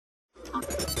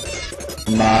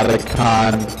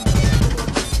notacon.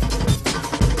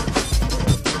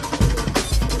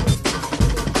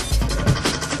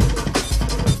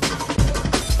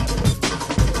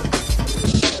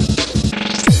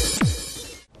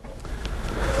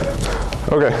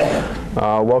 Okay,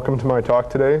 welcome to my talk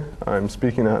today. I'm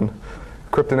speaking on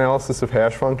cryptanalysis of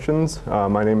hash functions.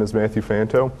 My name is Matthew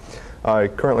Fanto. I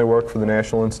currently work for the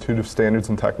National Institute of Standards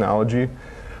and Technology.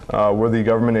 We're the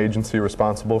government agency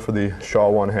responsible for the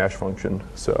SHA-1 hash function.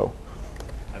 So,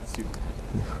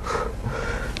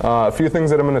 a few things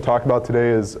that I'm going to talk about today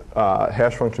is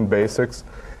hash function basics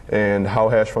and how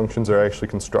hash functions are actually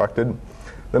constructed.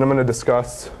 Then I'm going to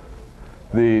discuss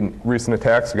the recent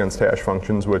attacks against hash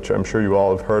functions, which I'm sure you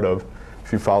all have heard of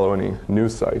if you follow any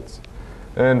news sites.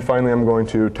 And finally, I'm going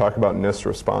to talk about NIST's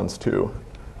response to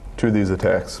these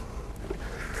attacks.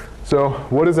 So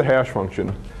what is a hash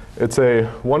function? It's a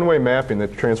one-way mapping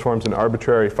that transforms an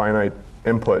arbitrary finite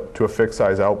input to a fixed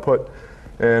size output.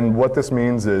 And what this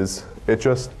means is it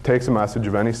just takes a message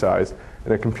of any size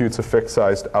and it computes a fixed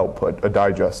sized output, a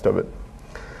digest of it.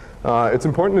 It's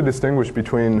important to distinguish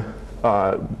between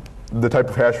the type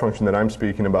of hash function that I'm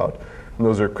speaking about, and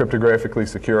those are cryptographically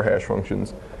secure hash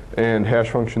functions, and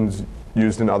hash functions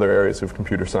used in other areas of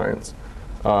computer science.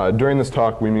 During this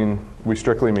talk, we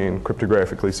strictly mean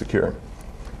cryptographically secure.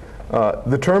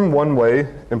 The term one way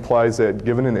implies that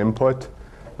given an input,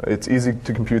 it's easy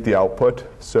to compute the output.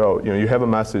 So you have a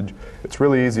message, it's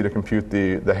really easy to compute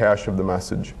the hash of the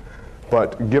message.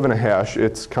 But given a hash,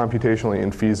 it's computationally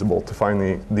infeasible to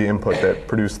find the input that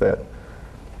produced that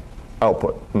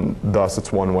output, and thus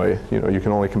it's one way. You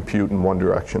can only compute in one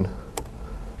direction.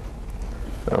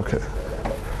 Okay.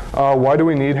 Why do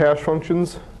we need hash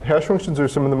functions? Hash functions are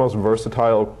some of the most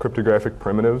versatile cryptographic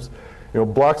primitives.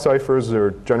 Block ciphers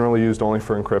are generally used only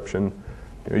for encryption.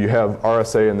 You have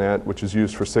RSA in that, which is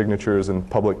used for signatures and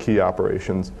public key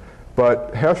operations.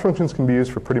 But hash functions can be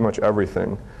used for pretty much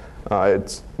everything.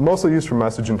 It's mostly used for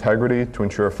message integrity to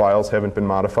ensure files haven't been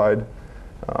modified.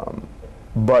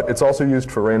 But it's also used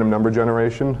for random number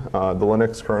generation. The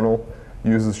Linux kernel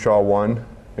uses SHA-1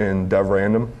 in dev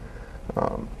random.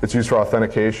 It's used for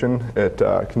authentication. It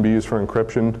can be used for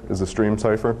encryption as a stream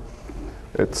cipher.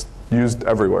 It's used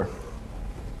everywhere.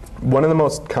 One of the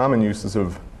most common uses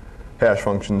of hash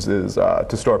functions is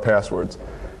to store passwords.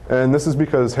 And this is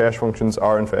because hash functions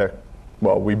are, in fact,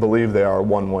 well, we believe they are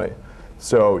one way.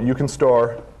 So you can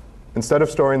store, instead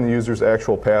of storing the user's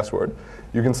actual password,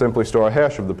 you can simply store a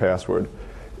hash of the password.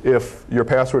 If your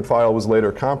password file was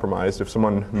later compromised, if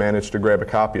someone managed to grab a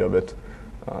copy of it,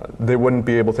 they wouldn't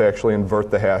be able to actually invert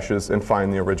the hashes and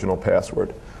find the original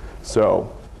password.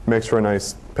 So it makes for a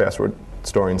nice password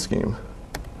storing scheme.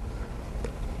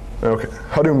 Okay,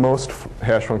 how do most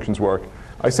hash functions work?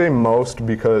 I say most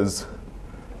because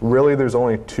really there's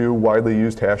only two widely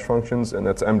used hash functions, and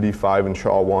that's MD5 and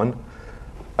SHA-1.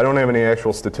 I don't have any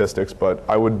actual statistics, but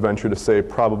I would venture to say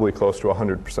probably close to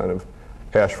 100% of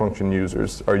hash function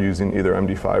users are using either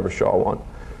MD5 or SHA-1.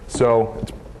 So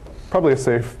it's probably a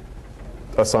safe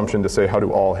assumption to say, how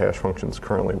do all hash functions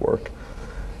currently work?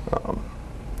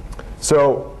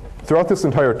 So throughout this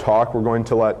entire talk, we're going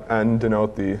to let n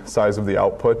denote the size of the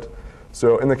output.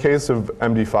 So in the case of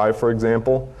MD5, for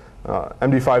example,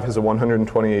 MD5 has a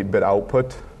 128-bit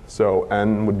output, so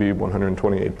n would be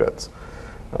 128 bits.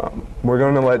 We're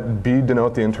going to let b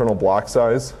denote the internal block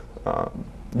size.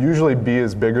 Usually b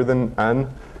is bigger than n.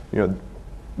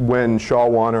 When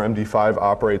SHA-1 or MD5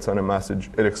 operates on a message,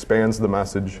 it expands the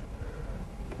message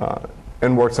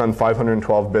and works on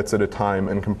 512 bits at a time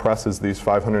and compresses these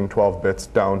 512 bits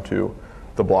down to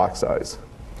the block size.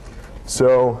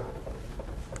 So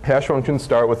hash functions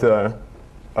start with a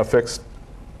fixed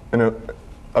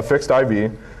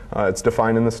IV. It's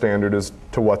defined in the standard as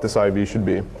to what this IV should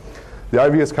be. The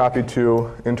IV is copied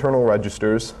to internal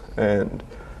registers, and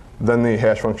then the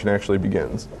hash function actually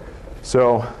begins.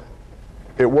 So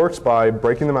it works by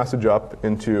breaking the message up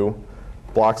into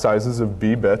block sizes of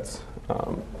b bits.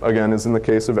 Again, as in the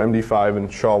case of MD5 and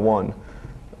SHA-1,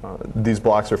 these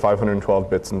blocks are 512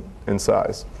 bits in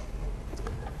size.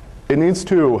 It needs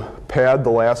to pad the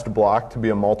last block to be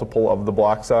a multiple of the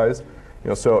block size.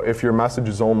 So if your message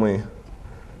is only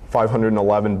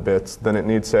 511 bits, then it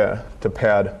needs to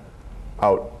pad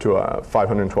out to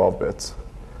 512 bits.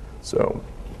 So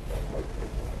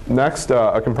next,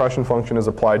 a compression function is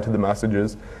applied to the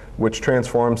messages, which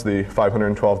transforms the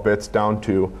 512 bits down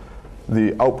to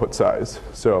the output size.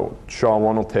 So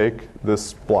SHA-1 will take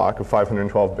this block of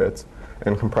 512 bits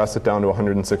and compress it down to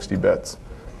 160 bits.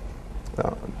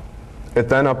 It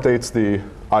then updates the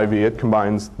IV. It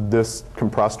combines this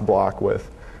compressed block with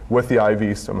the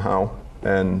IV somehow,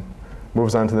 and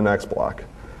moves on to the next block.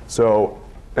 So,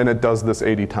 and it does this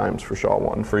 80 times for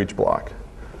SHA-1 for each block.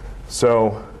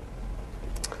 So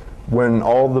when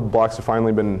all the blocks have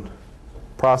finally been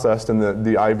processed and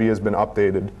the IV has been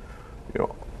updated,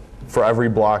 for every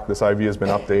block this IV has been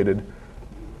updated,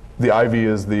 the IV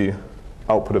is the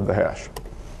output of the hash.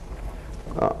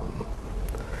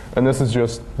 And this is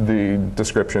just the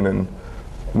description in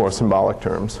more symbolic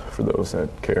terms for those that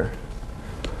care.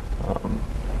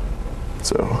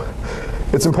 So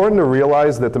it's important to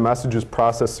realize that the message is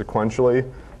processed sequentially.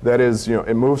 That is,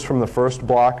 it moves from the first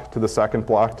block to the second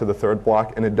block to the third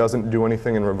block, and it doesn't do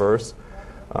anything in reverse.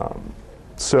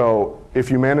 So if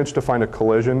you manage to find a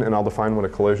collision, and I'll define what a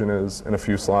collision is in a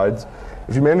few slides,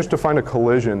 if you manage to find a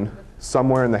collision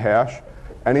somewhere in the hash,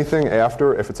 anything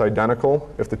after, if it's identical,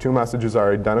 if the two messages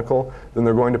are identical, then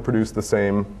they're going to produce the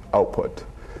same output.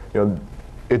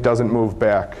 It doesn't move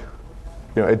back.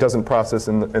 It doesn't process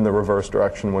in the reverse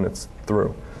direction when it's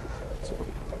through. So,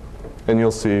 and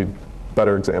you'll see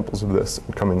better examples of this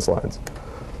in coming slides.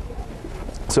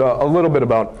 So a little bit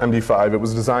about MD5. It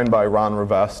was designed by Ron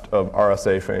Rivest of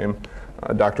RSA fame.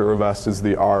 Dr. Rivest is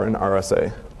the R in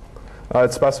RSA.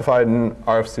 It's specified in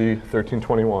RFC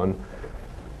 1321.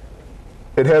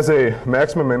 It has a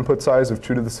maximum input size of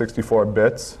 2 to the 64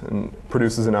 bits and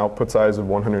produces an output size of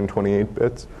 128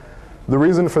 bits. The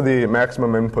reason for the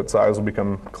maximum input size will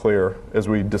become clear as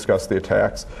we discuss the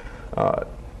attacks.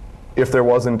 If there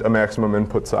wasn't a maximum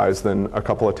input size, then a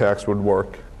couple attacks would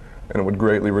work, and it would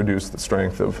greatly reduce the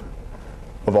strength of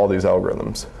all these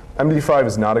algorithms. MD5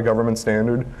 is not a government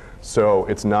standard, so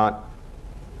it's not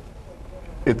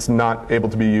able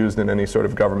to be used in any sort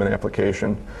of government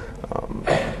application.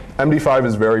 MD5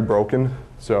 is very broken,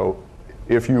 so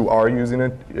if you are using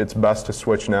it, it's best to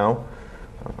switch now.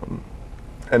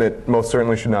 And it most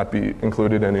certainly should not be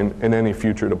included in any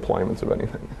future deployments of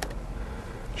anything.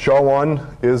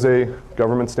 SHA-1 is a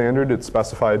government standard. It's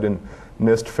specified in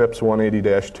NIST FIPS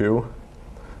 180-2.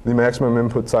 The maximum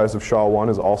input size of SHA-1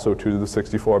 is also 2 to the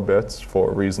 64 bits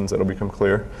for reasons that will become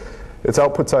clear. Its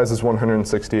output size is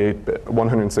 160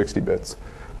 bits.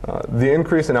 The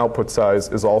increase in output size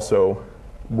is also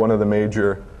one of the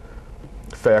major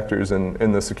factors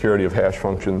in the security of hash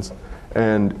functions.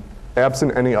 And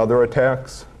absent any other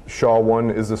attacks,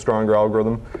 SHA-1 is a stronger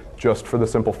algorithm just for the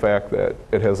simple fact that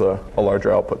it has a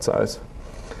larger output size.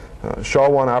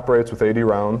 SHA-1 operates with 80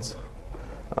 rounds.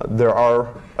 There are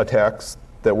attacks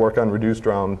that work on reduced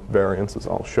round variants, as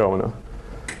I'll show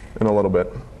in a little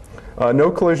bit.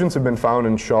 No collisions have been found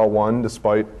in SHA-1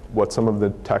 despite what some of the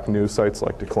tech news sites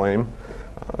like to claim.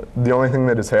 The only thing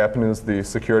that has happened is the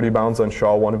security bounds on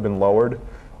SHA-1 have been lowered,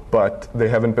 but they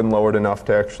haven't been lowered enough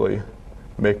to actually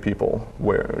make people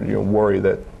worry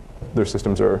that their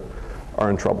systems are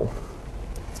in trouble.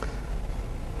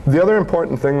 The other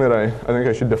important thing that I think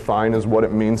I should define is what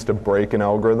it means to break an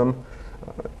algorithm.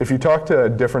 If you talk to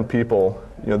different people,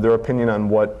 their opinion on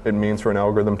what it means for an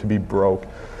algorithm to be broke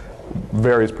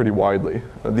varies pretty widely.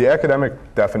 The academic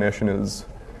definition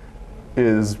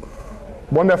is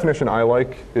one definition I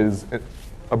like is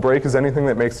a break is anything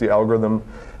that makes the algorithm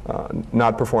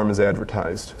not perform as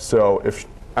advertised. So if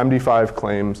MD5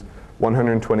 claims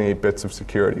 128 bits of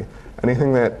security,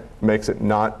 anything that makes it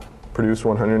not produce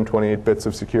 128 bits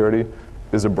of security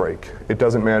is a break. It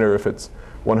doesn't matter if it's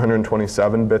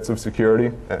 127 bits of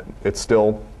security, it's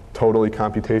still totally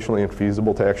computationally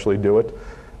infeasible to actually do it.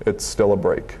 It's still a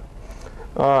break.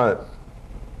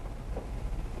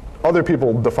 Other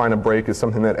people define a break as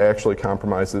something that actually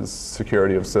compromises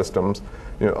security of systems.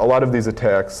 A lot of these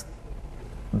attacks,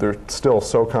 they're still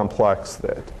so complex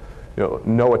that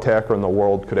no attacker in the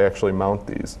world could actually mount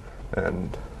these,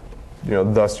 and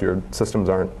thus your systems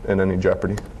aren't in any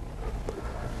jeopardy.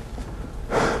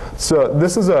 So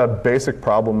this is a basic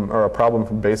problem, or a problem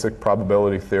from basic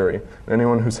probability theory.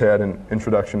 Anyone who's had an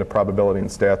introduction to probability and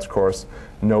stats course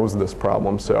knows this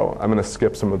problem, so I'm going to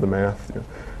skip some of the math.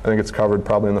 I think it's covered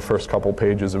probably in the first couple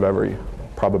pages of every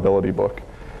probability book.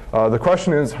 The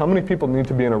question is, how many people need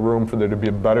to be in a room for there to be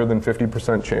a better than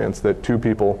 50% chance that two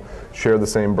people share the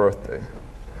same birthday?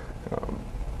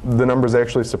 The number is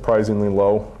actually surprisingly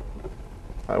low.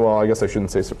 Well, I guess I shouldn't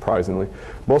say surprisingly.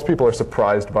 Most people are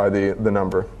surprised by the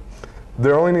number.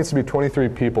 There only needs to be 23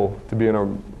 people to be in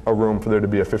a room for there to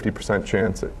be a 50%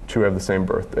 chance to have the same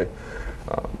birthday.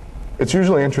 It's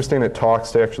usually interesting at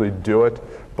talks to actually do it,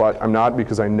 but I'm not,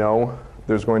 because I know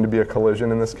there's going to be a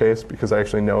collision in this case, because I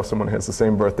actually know someone has the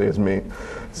same birthday as me.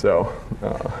 So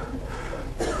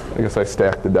I guess I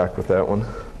stacked the deck with that one.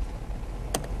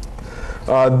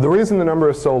 The reason the number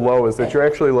is so low is that you're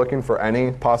actually looking for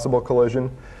any possible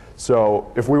collision.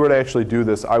 So if we were to actually do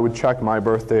this, I would check my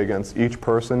birthday against each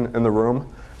person in the room,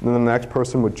 and then the next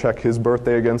person would check his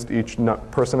birthday against each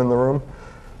person in the room.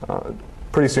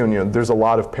 Pretty soon, there's a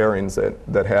lot of pairings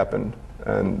that happen,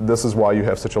 and this is why you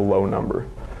have such a low number.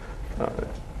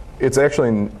 It's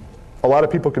actually, a lot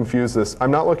of people confuse this. I'm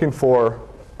not looking for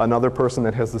another person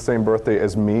that has the same birthday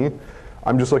as me.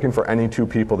 I'm just looking for any two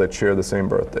people that share the same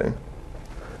birthday.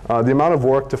 The amount of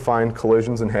work to find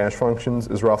collisions in hash functions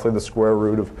is roughly the square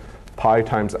root of pi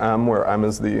times m, where m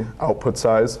is the output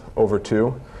size, over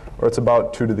 2, or it's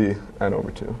about 2 to the n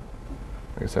over 2.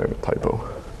 I guess I have a typo.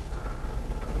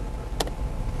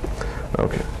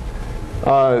 Okay.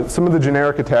 Some of the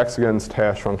generic attacks against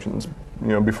hash functions.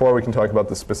 Before we can talk about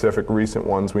the specific recent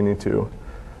ones, we need to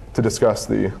discuss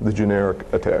the generic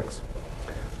attacks.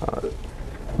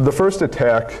 The first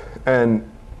attack, and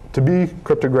to be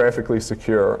cryptographically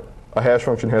secure, a hash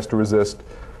function has to resist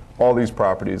all these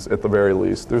properties at the very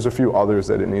least. There's a few others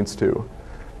that it needs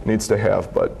to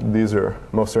have, but these are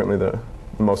most certainly the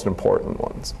most important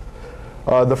ones.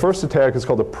 The first attack is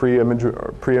called a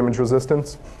pre-image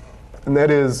resistance, and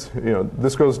that is,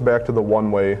 this goes back to the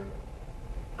one-way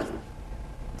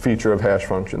feature of hash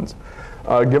functions.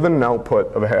 Given an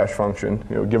output of a hash function,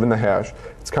 given the hash,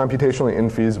 it's computationally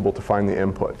infeasible to find the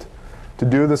input. To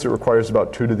do this, it requires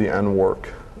about 2 to the n work.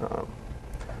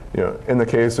 In the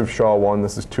case of SHA-1,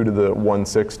 this is 2 to the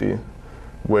 160,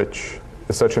 which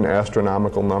is such an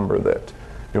astronomical number that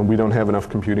we don't have enough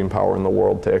computing power in the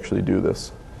world to actually do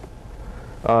this.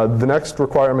 The next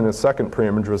requirement is second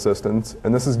preimage resistance,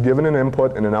 and this is given an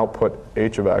input and an output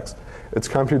h of x. It's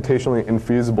computationally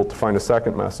infeasible to find a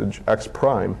second message, x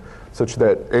prime, such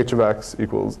that h of x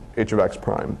equals h of x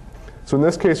prime. So in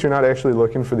this case, you're not actually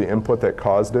looking for the input that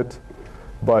caused it,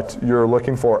 but you're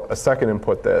looking for a second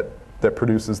input that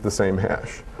produces the same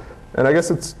hash. And I guess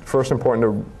it's first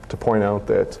important to point out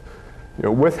that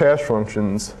with hash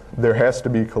functions, there has to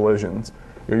be collisions.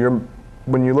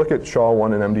 When you look at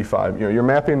SHA-1 and MD5, you're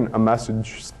mapping a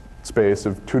message space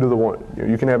of 2 to the 1.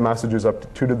 You can have messages up to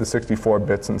 2 to the 64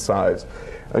 bits in size,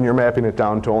 and you're mapping it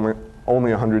down to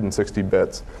only 160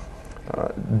 bits.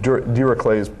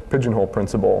 Dirichlet's pigeonhole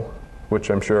principle, which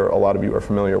I'm sure a lot of you are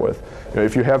familiar with.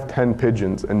 If you have 10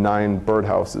 pigeons and 9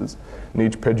 birdhouses, and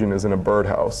each pigeon is in a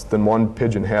birdhouse, then one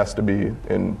pigeon has to be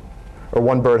in, or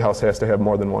one birdhouse has to have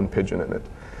more than one pigeon in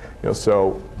it.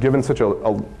 So given such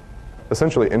a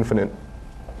essentially infinite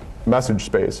message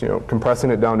space,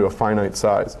 compressing it down to a finite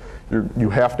size, you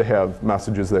have to have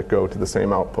messages that go to the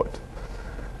same output.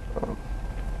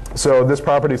 So this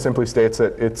property simply states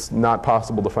that it's not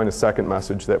possible to find a second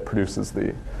message that produces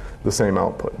the same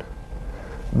output.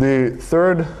 The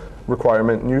third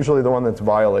requirement, and usually the one that's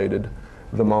violated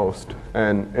the most,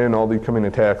 and in all the coming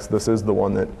attacks, this is the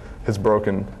one that has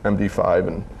broken MD5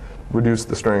 and reduced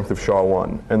the strength of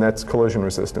SHA-1, and that's collision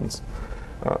resistance.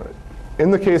 In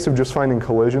the case of just finding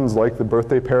collisions like the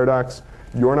birthday paradox,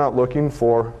 you're not looking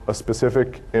for a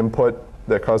specific input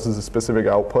that causes a specific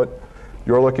output.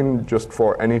 You're looking just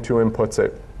for any two inputs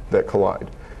that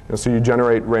collide. So you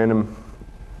generate random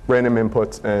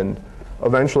inputs, and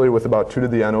eventually with about 2 to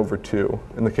the n over 2,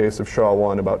 in the case of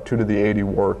SHA-1, about 2 to the 80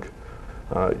 work,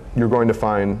 you're going to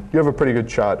find, you have a pretty good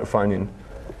shot of finding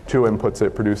two inputs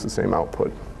that produce the same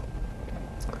output.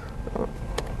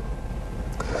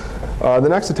 The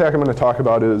next attack I'm going to talk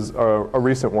about is a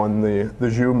recent one, the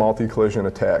Zhu multi-collision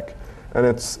attack. And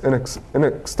it's an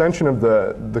extension of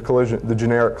the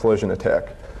generic collision attack.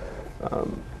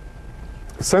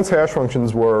 Since hash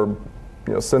functions were,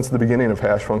 since the beginning of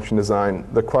hash function design,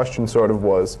 the question sort of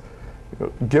was,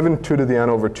 given 2 to the n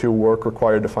over 2 work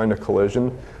required to find a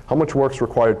collision, how much work's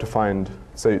required to find,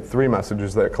 say, 3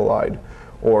 messages that collide,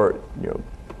 or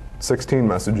 16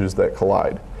 messages that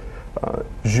collide?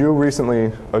 Zhu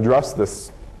recently addressed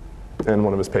this in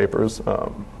one of his papers,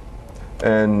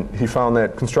 and he found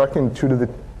that constructing 2 to the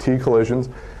t collisions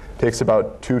takes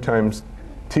about t times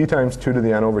 2 to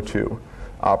the n over 2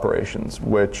 operations,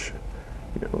 which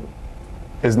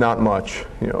is not much.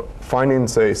 Finding,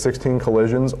 say, 16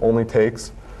 collisions only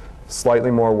takes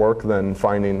slightly more work than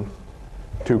finding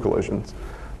 2 collisions.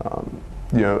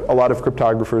 A lot of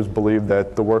cryptographers believe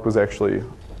that the work was actually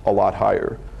a lot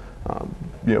higher.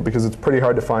 Because it's pretty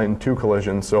hard to find 2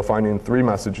 collisions, so finding 3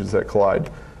 messages that collide,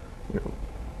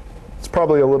 it's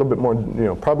probably a little bit more,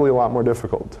 probably a lot more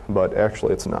difficult, but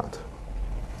actually it's not.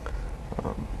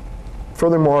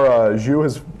 Furthermore, Zhu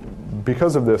has,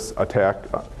 because of this attack,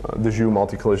 the Zhu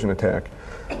multi-collision attack,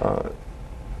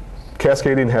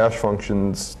 cascading hash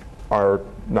functions are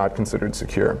not considered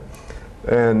secure.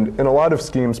 And in a lot of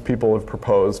schemes people have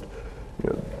proposed,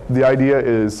 the idea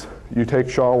is you take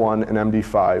SHA-1 and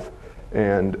MD5,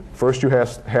 And first you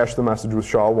hash the message with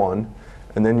SHA-1,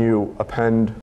 and then you append